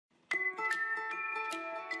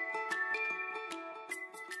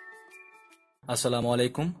আসসালামু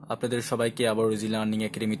আলাইকুম আপনাদের সবাইকে আবার ইজি লার্নিং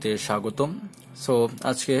একাডেমিতে স্বাগতম। সো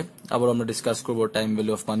আজকে আবার আমরা ডিসকাস করব টাইম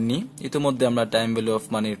ভ্যালু অফ মানি। ইতিমধ্যে আমরা টাইম ভ্যালু অফ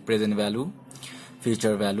মানির প্রেজেন্ট ভ্যালু,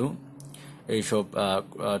 ফিউচার ভ্যালু এইসব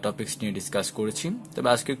টপিকস নিয়ে ডিসকাস করেছি। তবে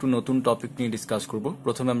আজকে একটু নতুন টপিক নিয়ে ডিসকাস করব।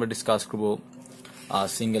 প্রথমে আমরা ডিসকাস করব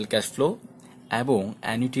সিঙ্গেল ক্যাশ ফ্লো এবং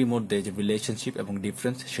অ্যানুইটির মধ্যে যে রিলেশনশিপ এবং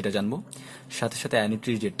ডিফারেন্স সেটা জানবো, সাথে সাথে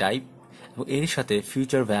অ্যানুইটির যে টাইপ এবং এর সাথে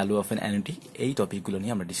future value of an annuity, এই টপিকগুলো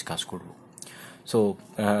নিয়ে আমরা ডিসকাস করব। সো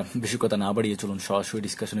বেশি কথা না বাড়িয়ে চলুন সরাসরি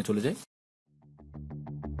ডিসকাশনে চলে যাই।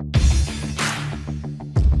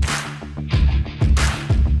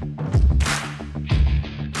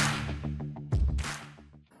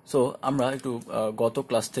 সো আমরা একটু গত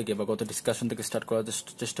ক্লাস থেকে বা গত ডিসকাশন থেকে স্টার্ট করার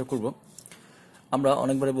চেষ্টা করব। আমরা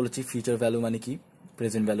অনেকবারে বলেছি ফিউচার ভ্যালু মানে কি,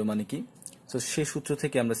 প্রেজেন্ট ভ্যালু মানে কি। সো সেই সূত্র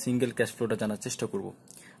থেকে আমরা সিঙ্গেল ক্যাশ ফ্লোটা জানার চেষ্টা করব।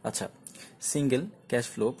 আচ্ছা, সিঙ্গেল ক্যাশ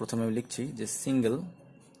ফ্লো প্রথমে আমি লিখছি যে সিঙ্গেল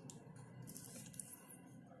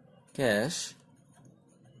ক্যাশ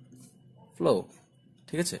ফ্লো,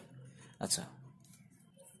 ঠিক আছে। আচ্ছা,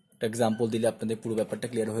 এক্সাম্পল দিলে আপনাদের পুরো ব্যাপারটা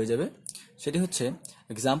ক্লিয়ার হয়ে যাবে। সেটি হচ্ছে,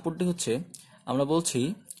 এক্সাম্পলটি হচ্ছে আমরা বলছি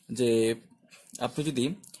যে আপনি যদি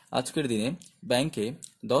আজকের দিনে ব্যাংকে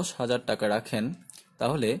 10,000 টাকা রাখেন,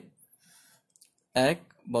 তাহলে 1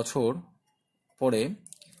 বছর পরে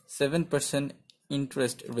 7%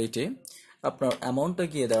 ইন্টারেস্ট রেটে আপনার অ্যামাউন্টটা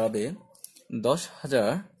গিয়ে দাঁড়াবে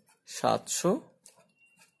 10,700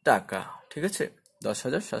 টাকা, ঠিক আছে,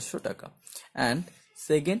 10,700 টাকা। অ্যান্ড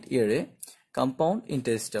সেকেন্ড ইয়ারে কম্পাউন্ড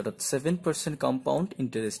ইন্টারেস্টে, অর্থাৎ 7% কম্পাউন্ড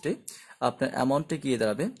ইন্টারেস্টে আপনার অ্যামাউন্টে গিয়ে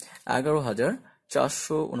দাঁড়াবে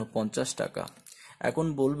 11,449 টাকা। এখন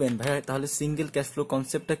বলবেন ভাই তাহলে সিঙ্গেল ক্যাশ ফ্লো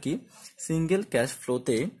কনসেপ্টটা কি? সিঙ্গেল ক্যাশ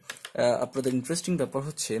ফ্লোতে আপনাদের ইন্টারেস্টিং ব্যাপার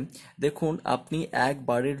হচ্ছে, দেখুন আপনি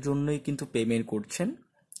একবারের জন্যই কিন্তু পেমেন্ট করছেন,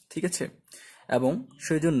 ঠিক আছে, এবং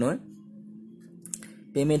সেই জন্য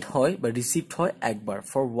পেমেন্ট হয় বা রিসিপ্ট হয় একবার,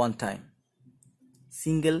 for one time,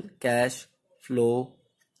 single cash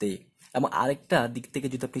ফ্লোতে। এবং আরেকটা দিক থেকে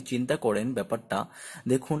যদি আপনি চিন্তা করেন ব্যাপারটা,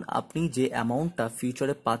 দেখুন আপনি যে অ্যামাউন্টটা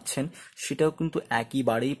ফিউচারে পাচ্ছেন সেটাও কিন্তু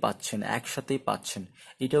একইবারেই পাচ্ছেন, একসাথেই পাচ্ছেন।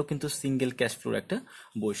 এটাও কিন্তু সিঙ্গেল ক্যাশ ফ্লোর একটা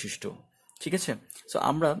বৈশিষ্ট্য, ঠিক আছে। সো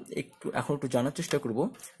আমরা এখন একটু জানার চেষ্টা করব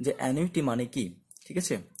যে অ্যানুইটি মানে কি, ঠিক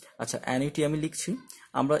আছে। আচ্ছা, অ্যানুইটি আমি লিখছি,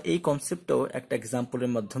 আমরা এই কনসেপ্টটাও একটা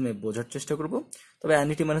এক্সাম্পলের মাধ্যমে বোঝার চেষ্টা করব। তবে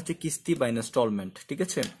অ্যানুইটি মানে হচ্ছে কিস্তি বা ইনস্টলমেন্ট, ঠিক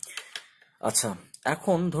আছে। আচ্ছা,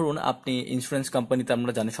 এখন ধরুন আপনি ইন্স্যুরেন্স কোম্পানিতে,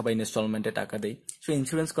 আমরা জানি সবাই ইনস্টলমেন্টে টাকা দেয়। সো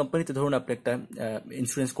ইন্স্যুরেন্স কোম্পানিতে ধরুন আপনি একটা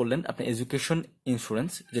ইন্স্যুরেন্স করলেন, আপনি এডুকেশন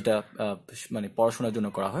ইন্স্যুরেন্স, যেটা মানে পড়াশোনার জন্য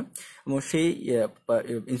করা হয়। এবং সেই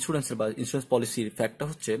ইন্স্যুরেন্সের বা ইন্স্যুরেন্স পলিসির ফ্যাক্টটা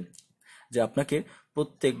হচ্ছে যে আপনাকে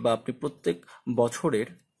আপনি প্রত্যেক বছরের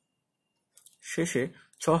শেষে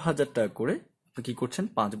 6,000 টাকা করে আপনি কি করছেন,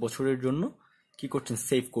 5 বছরের জন্য কি করছেন,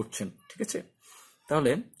 সেভ করছেন, ঠিক আছে।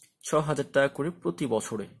 তাহলে 6,000 টাকা করে প্রতি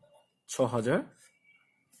বছরে, 6,000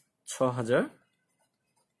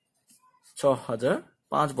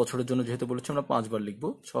 5 বছরের জন্য, যেহেতু বলেছি আমরা 5 বার লিখবো,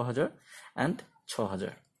 6,000 অ্যান্ড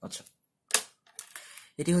 6,000। আচ্ছা,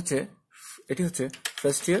 এটি হচ্ছে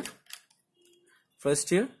first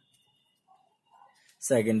year,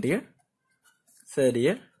 second year, third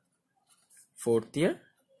year, fourth year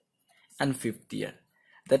and fifth year.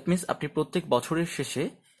 That means আপনি প্রত্যেক বছরের শেষে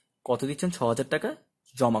কত দিচ্ছেন, 6,000 টাকা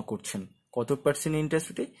জমা করছেন। কত পার্সেন্ট ইন্টারেস্ট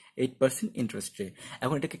রেটে? 8% ইন্টারেস্ট রেট।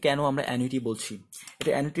 এখন এটাকে কেন আমরা অ্যানুইটি বলছি?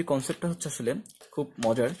 এটা অ্যানুইটির কনসেপ্টটা হচ্ছে আসলে খুব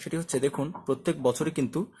মজার। সেটি হচ্ছে, দেখুন প্রত্যেক বছরে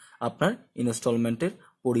কিন্তু আপনার ইনস্টলমেন্টের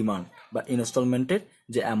পরিমাণ বা ইনস্টলমেন্টের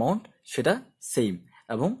যে অ্যামাউন্ট সেটা সেম,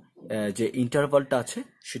 এবং যে ইন্টারভালটা আছে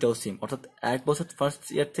সেটাও সেম। অর্থাৎ 1 বছর ফার্স্ট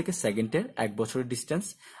ইয়ার থেকে সেকেন্ড ইয়ার 1 বছরের ডিস্টেন্স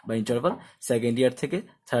বা ইন্টারভাল, সেকেন্ড ইয়ার থেকে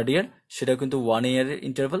থার্ড ইয়ার সেটাও কিন্তু 1 ইয়ারের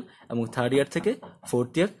ইন্টারভাল, এবং থার্ড ইয়ার থেকে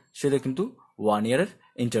ফোর্থ ইয়ার সেটা কিন্তু 1 ইয়ারের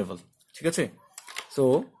ইন্টারভাল, ঠিক আছে। সো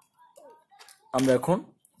আমরা এখন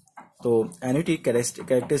তো অ্যানুইটি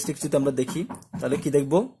ক্যারেক্টারিস্টিক্স যদি আমরা দেখি, তাহলে কি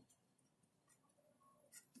দেখব,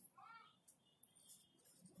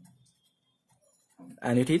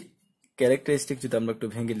 অ্যানুইটির ক্যারেক্টারিস্টিক যদি আমরা একটু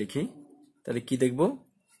ভেঙে লিখি, তাহলে কি দেখব,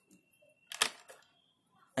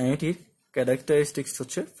 অ্যানুইটির ক্যারেক্টারিস্টিক্স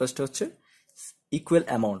হচ্ছে, ফার্স্ট হচ্ছে ইকুয়াল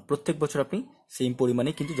অ্যামাউন্ট, প্রত্যেক বছর আপনি সেম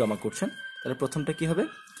পরিমাণে কিন্তু জমা করছেন। তাহলে প্রথমটা কি হবে,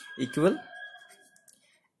 equal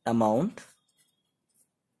amount.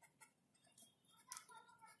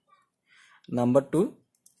 Number 2,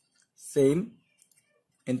 same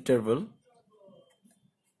interval.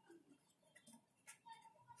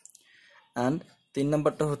 And 3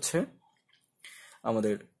 নাম্বারটা হচ্ছে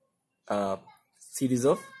আমাদের সিরিজ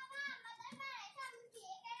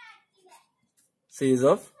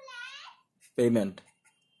অফ পেমেন্ট,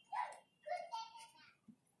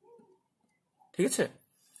 ঠিক আছে।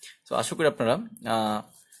 তো আশা করি আপনারা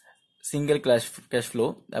সিঙ্গেল ক্যাশ ফ্লো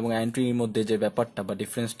এবং অ্যান্ট্রির মধ্যে যে ব্যাপারটা বা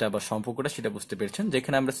ডিফারেন্সটা বা সম্পর্কটা সেটা বুঝতে পেরেছেন।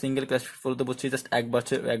 যেখানে আমরা সিঙ্গেল ক্যাশ ফ্লোতে বলছি জাস্ট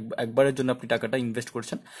একবারের জন্য আপনি টাকাটা ইনভেস্ট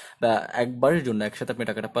করছেন বা একবারের জন্য একসাথে আপনি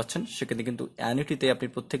টাকাটা পাচ্ছেন, সেক্ষেত্রে কিন্তু অ্যানুইটিতে আপনি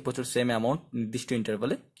প্রত্যেক বছর সেম অ্যামাউন্ট নির্দিষ্ট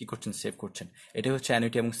ইন্টারভালে কি করছেন, সেভ করছেন। এটাই হচ্ছে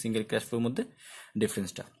অ্যানুইটি এবং সিঙ্গেল ক্যাশ ফ্লোর মধ্যে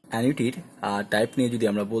ডিফারেন্সটা। অ্যানুইটির টাইপ নিয়ে যদি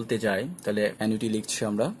আমরা বলতে যাই তাহলে অ্যানুইটি লিখছি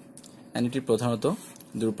আমরা। অ্যানুইটির প্রধানত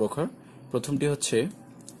দুই প্রকার। প্রথমটি হচ্ছে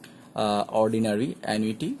অর্ডিনারি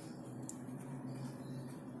অ্যানুইটি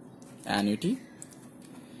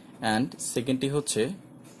অ্যান্ড সেকেন্ডটি হচ্ছে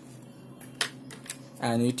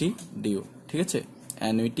অ্যানুইটি ডিউ। ঠিক আছে,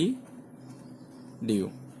 অ্যানুইটি ডিউ।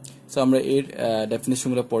 সো আমরা এর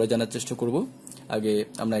ডেফিনেশনগুলো পরে জানার চেষ্টা করব। আগে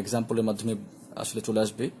আমরা এক্সাম্পলের মাধ্যমে আসলে চলে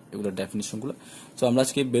আসবে এগুলোর ডেফিনেশনগুলো। সো আমরা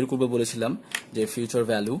আজকে বের করবো বলেছিলাম যে future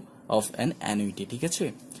value of an annuity. ঠিক আছে,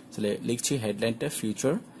 তাহলে লিখছি হেডলাইনটা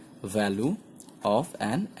future value of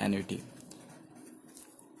an annuity.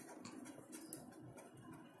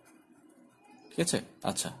 ঠিক আছে,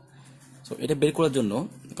 আচ্ছা। সো এটা বের করার জন্য,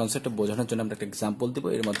 কনসেপ্টটা বোঝানোর জন্য আমরা একটা এক্সাম্পল দেবো,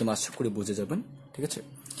 এর মাধ্যমে আশা করি বুঝে যাবেন। ঠিক আছে,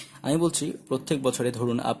 আমি বলছি প্রত্যেক বছরে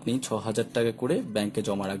ধরুন আপনি 6,000 টাকা করে ব্যাংকে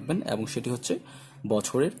জমা রাখবেন এবং সেটি হচ্ছে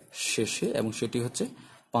বছরের শেষে এবং সেটি হচ্ছে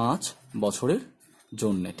 5 বছরের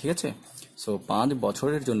জন্য। ঠিক আছে, সো 5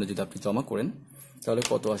 বছরের জন্য যদি আপনি জমা করেন তাহলে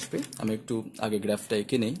কত আসবে, আমি একটু আগে গ্রাফটা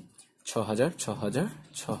এঁকে নেই। 6,000 6,000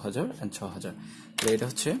 6,000 অ্যান্ড 6,000। তাহলে এটা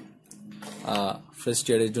হচ্ছে ফার্স্ট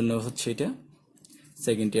ইয়ারের জন্য হচ্ছে এটা,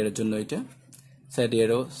 সেকেন্ড ইয়ারের জন্য এটা, থার্ড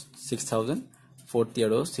ইয়ারও 6,000, ফোর্থ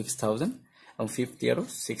ইয়ারও 6,000 এবং ফিফথ ইয়ারও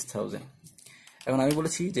 6,000। এখন আমি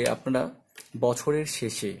বলেছি যে আপনারা বছরের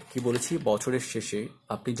শেষে, কি বলেছি, বছরের শেষে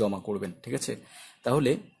আপনি জমা করবেন। ঠিক আছে,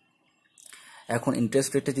 তাহলে এখন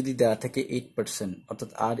ইন্টারেস্ট রেটটা যদি দেওয়া থাকে 8%, অর্থাৎ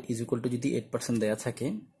আর ইজ ইকুয়াল টু যদি 8% দেওয়া থাকে,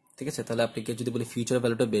 ঠিক আছে, তাহলে আপনি যদি বলি ফিউচার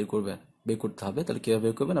ভ্যালুটা বের করতে হবে, তাহলে কীভাবে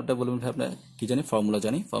বের করবেন? আপনার বলবেন ভাই আপনার কি জানি, ফর্মুলা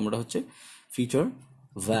জানি। ফর্মুলা হচ্ছে future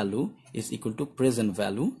value is equal to present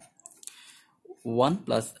value 1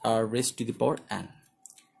 plus R raised to the power n।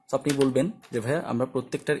 তো আপনি বলবেন যে ভাইয়া আমরা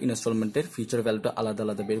প্রত্যেকটার ইনস্টলমেন্টের ফিউচার ভ্যালুটা আলাদা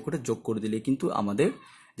আলাদা বের করে যোগ করে দিলে কিন্তু আমাদের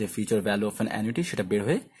যে future value of an annuity সেটা বের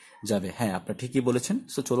হয়ে যাবে। হ্যাঁ, আপনার ঠিকই বলেছেন।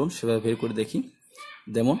 সো চলুন সেভাবে বের করে দেখি।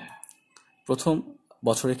 যেমন প্রথম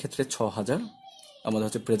বছরের ক্ষেত্রে 6,000 আমাদের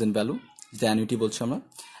হচ্ছে প্রেজেন্ট ভ্যালু, যে অ্যানুইটি বলছি আমরা,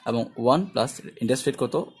 এবং 1 প্লাস ইন্টারেস্ট রেট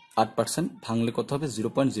কত, 8%, ভাঙলে কত হবে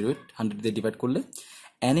 0.08, 100 দিয়ে ডিভাইড করলে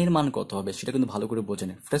এন এর মান কত হবে সেটা কিন্তু ভালো করে বোঝেন।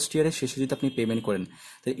 ফার্স্ট ইয়ারের শেষে যদি আপনি পেমেন্ট করেন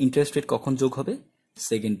তাহলে ইন্টারেস্ট রেট কখন যোগ হবে,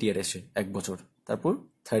 সেকেন্ড ইয়ার এসে 1 বছর, তারপর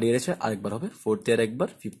থার্ড ইয়ার এসে আরেকবার হবে, ফোর্থ ইয়ার একবার,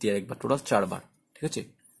 ফিফথ ইয়ার একবার, টোটাল 4 বার। ঠিক আছে,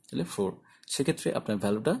 তাহলে 4। সেক্ষেত্রে আপনার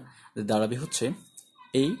ভ্যালুটা দাঁড়াবে হচ্ছে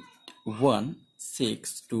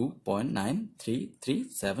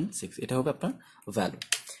 8,162.9336। এটা হবে আপনার ভ্যালু।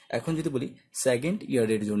 এখন যদি বলি সেকেন্ড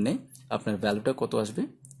ইয়ারের জন্য আপনার ভ্যালুটা কত আসবে,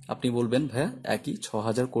 আপনি বলবেন ভাইয়া একই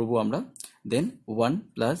 6,000 করবো আমরা, দেন 1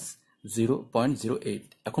 প্লাস 0.08।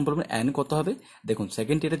 এখন বলবেন এন কত হবে। দেখুন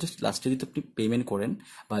সেকেন্ড ইয়ারে জাস্ট লাস্টে যদি আপনি পেমেন্ট করেন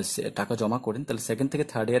বা টাকা জমা করেন তাহলে সেকেন্ড থেকে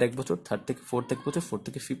থার্ড ইয়ার 1 বছর, থার্ড থেকে ফোর্থ 1 বছর, ফোর্থ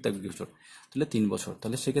থেকে ফিফথ 1 বছর, তাহলে 3 বছর।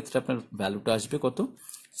 তাহলে সেক্ষেত্রে আপনার ভ্যালুটা আসবে কত,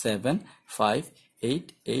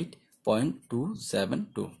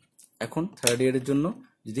 7,588.272। এখন থার্ড ইয়ারের জন্য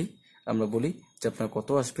যদি আমরা বলি যে আপনার কত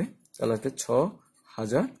আসবে, তাহলে আসবে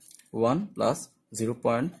 6,000, 1 প্লাস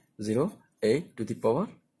 0.08 টু দি পাওয়ার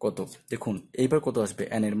কত। দেখুন এইবার কত আসবে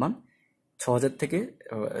এন এর মান, 6,000 থেকে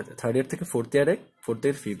থার্ড ইয়ার থেকে fourth year 1, fourth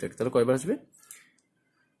year fifth 1, তাহলে কয়বার আসবে,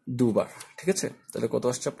 2 বার। ঠিক আছে, তাহলে কত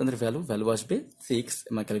আসছে আপনাদের ভ্যালু আসবে 6,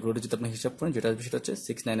 মানে ক্যালকুলেটর যদি আপনি হিসাব করেন যেটা আসবে সেটা হচ্ছে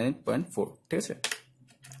 699.4। ঠিক আছে,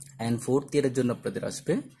 অ্যান্ড ফোর্থ ইয়ারের জন্য আপনাদের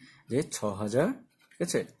আসবে যে 6,000। ঠিক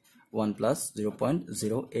আছে, 1 প্লাস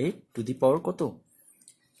 0.08 টু দি পাওয়ার কত,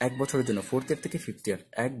 1 বছরের জন্য, ফোর্থ ইয়ার থেকে ফিফথ ইয়ার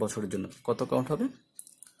 1 বছরের জন্য কত কাউন্ট হবে,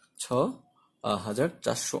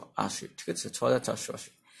 6,480। ঠিক আছে, 6,480।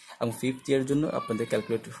 এবং ফিফথ ইয়ারের জন্য আপনাদের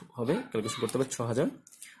ক্যালকুলেশন করতে হবে 6,000,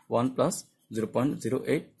 1 প্লাস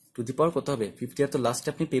 0.08 টু দি পাওয়ার কত হবে, ফিফথ ইয়ার তো লাস্টে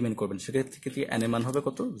আপনি পেমেন্ট করবেন, সেক্ষেত্রে এন এর মান হবে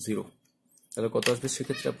কত, 0। তাহলে কত আসবে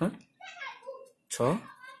সেক্ষেত্রে আপনার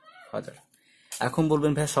 6,000। এখন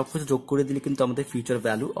বলবেন ভাই সবকিছু যোগ করে দিলে কিন্তু আমাদের future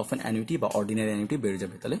value of an annuity বা অর্ডিনারি অ্যানুইটি বেড়ে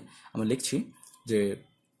যাবে। তাহলে আমরা লিখছি যে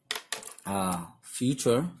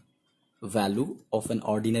future value of an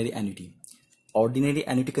ordinary annuity. Ordinary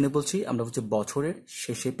annuity কেন বলছি, আমরা হচ্ছে বছরের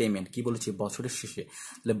শেষে পেমেন্ট, কি বলেছি, বছরের শেষে।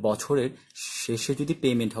 তাহলে বছরের শেষে যদি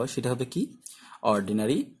পেমেন্ট হয় সেটা হবে কি,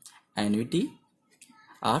 অর্ডিনারি অ্যানুইটি,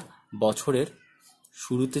 আর বছরের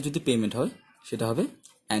শুরুতে যদি পেমেন্ট হয় সেটা হবে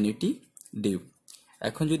অ্যানুইটি ডিউ।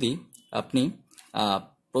 এখন যদি আপনি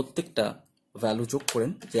প্রত্যেকটা ভ্যালু যোগ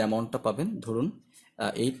করেন যে অ্যামাউন্টটা পাবেন, ধরুন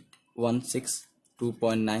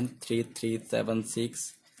 8,162.93376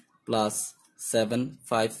 প্লাস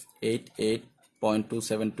 7,588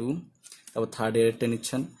 0.272, তারপর থার্ড ইয়ারেরটা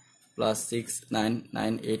নিচ্ছেন প্লাস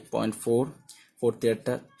 6998.4, ফোর্থ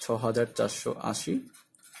ইয়ারটা 6480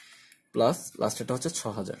 প্লাস লাস্টেরটা হচ্ছে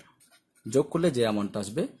 6000, যোগ করলে যে অ্যামাউন্ট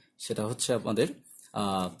আসবে সেটা হচ্ছে আমাদের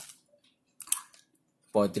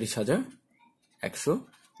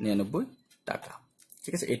 35,199 টাকা।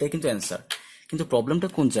 ঠিক আছে, এটাই কিন্তু অ্যান্সার। কিন্তু প্রবলেমটা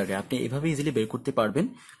কোন জায়গায়? আপনি এভাবে ইজিলি বের করতে পারবেন,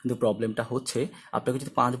 কিন্তু প্রবলেমটা হচ্ছে আপনাকে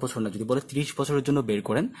যদি 5 বছর না, যদি বলে 30 বছরের জন্য বের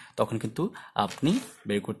করেন, তখন কিন্তু আপনি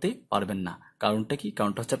বের করতে পারবেন না। কারণটা কি?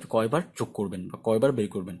 কারণটা হচ্ছে আপনি কয়বার যোগ করবেন বা কয়বার বের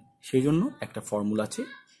করবেন, সেই জন্য একটা ফর্মুলা আছে।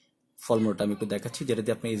 ফর্মুলাটা আমি একটু দেখাচ্ছি, যেটা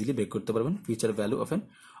দিয়ে আপনি ইজিলি বের করতে পারবেন future value of an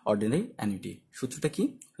ordinary annuity. সূত্রটা কি?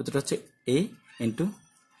 সূত্রটা হচ্ছে a into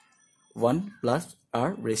 1 plus r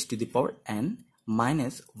raise to the power n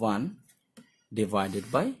minus 1 divided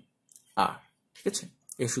by r। ঠিক আছে,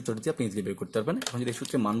 এই সূত্রটা দিয়ে আপনি ইজিলি বের করতে পারবেন। এখন যদি এই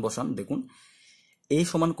সূত্রে মান বসান, দেখুন a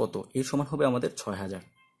সমান কত? a সমান হবে আমাদের 6000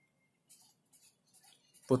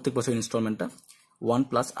 প্রত্যেক বছর ইনস্টলমেন্টটা। 1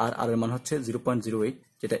 প্লাস আর, আর এর মান হচ্ছে 0.08,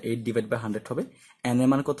 যেটা 8 ডিভাইড বাই 100 হবে। এন এর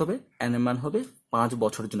মান কত হবে? এন এর মান হবে 5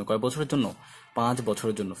 বছরের জন্য। কয় বছরের জন্য? 5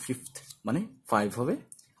 বছরের জন্য। ফিফথ মানে 5 হবে,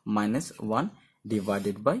 মাইনাস 1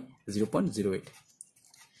 ডিভাইডেড বাই 0.08।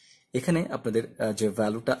 এখানে আপনাদের যে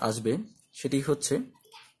ভ্যালুটা আসবে সেটি হচ্ছে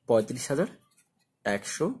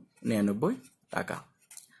 35,199 টাকা।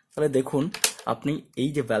 তাহলে দেখুন, আপনি এই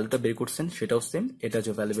যে ভ্যালুটা বের করছেন সেটাও সেম, এটা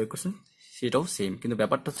যে ভ্যালু বের করছেন সেটাও সেম, কিন্তু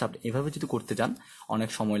ব্যাপারটা হচ্ছে আপনি এভাবে যদি করতে যান অনেক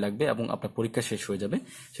সময় লাগবে এবং আপনার পরীক্ষা শেষ হয়ে যাবে।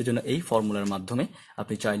 সেজন্য এই ফর্মুলার মাধ্যমে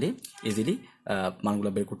আপনি চাইলে ইজিলি মানগুলো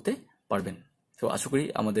বের করতে পারবেন। তো আশা করি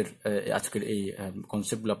আমাদের আজকের এই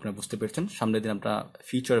কনসেপ্টগুলো আপনারা বুঝতে পেরেছেন। সামনের দিন আমরা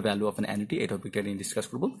future value of an annuity এই টপিকটা নিয়ে ডিসকাস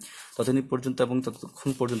করবো। ততদিন পর্যন্ত এবং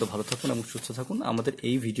ততক্ষণ পর্যন্ত ভালো থাকুন এবং সুস্থ থাকুন। আমাদের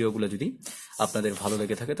এই ভিডিওগুলো যদি আপনাদের ভালো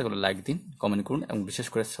লেগে থাকে তাহলে লাইক দিন, কমেন্ট করুন এবং বিশেষ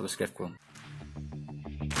করে সাবস্ক্রাইব করুন।